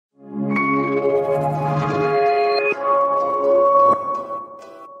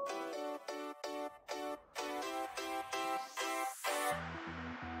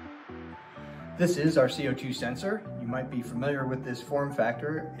This is our CO2 sensor. You might be familiar with this form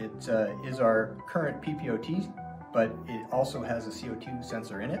factor. It is our current PPOT, but it also has a CO2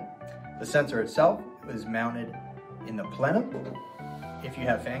 sensor in it. The sensor itself is mounted in the plenum, if you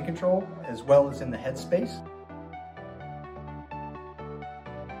have fan control, as well as in the headspace.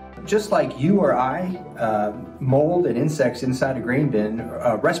 Just like you or I, mold and insects inside a grain bin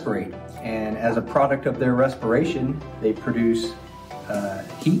respirate, and as a product of their respiration, they produce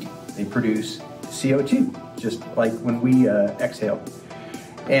heat, they produce CO2, just like when we exhale.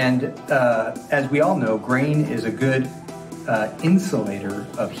 And as we all know, grain is a good insulator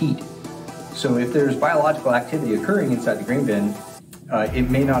of heat. So if there's biological activity occurring inside the grain bin, it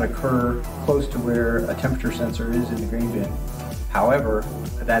may not occur close to where a temperature sensor is in the grain bin. However,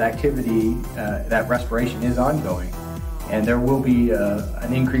 that activity, that respiration is ongoing, and there will be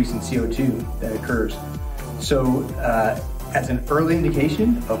an increase in CO2 that occurs. So as an early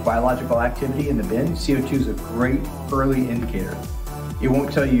indication of biological activity in the bin, CO2 is a great early indicator. It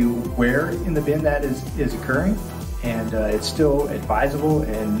won't tell you where in the bin that is occurring, and it's still advisable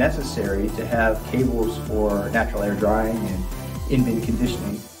and necessary to have cables for natural air drying and in-bin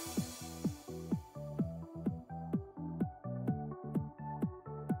conditioning.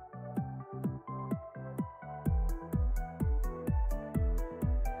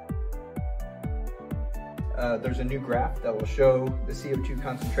 There's a new graph that will show the CO2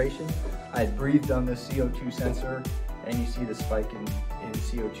 concentration. I breathed on the CO2 sensor, and you see the spike in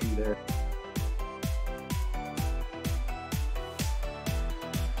CO2 there.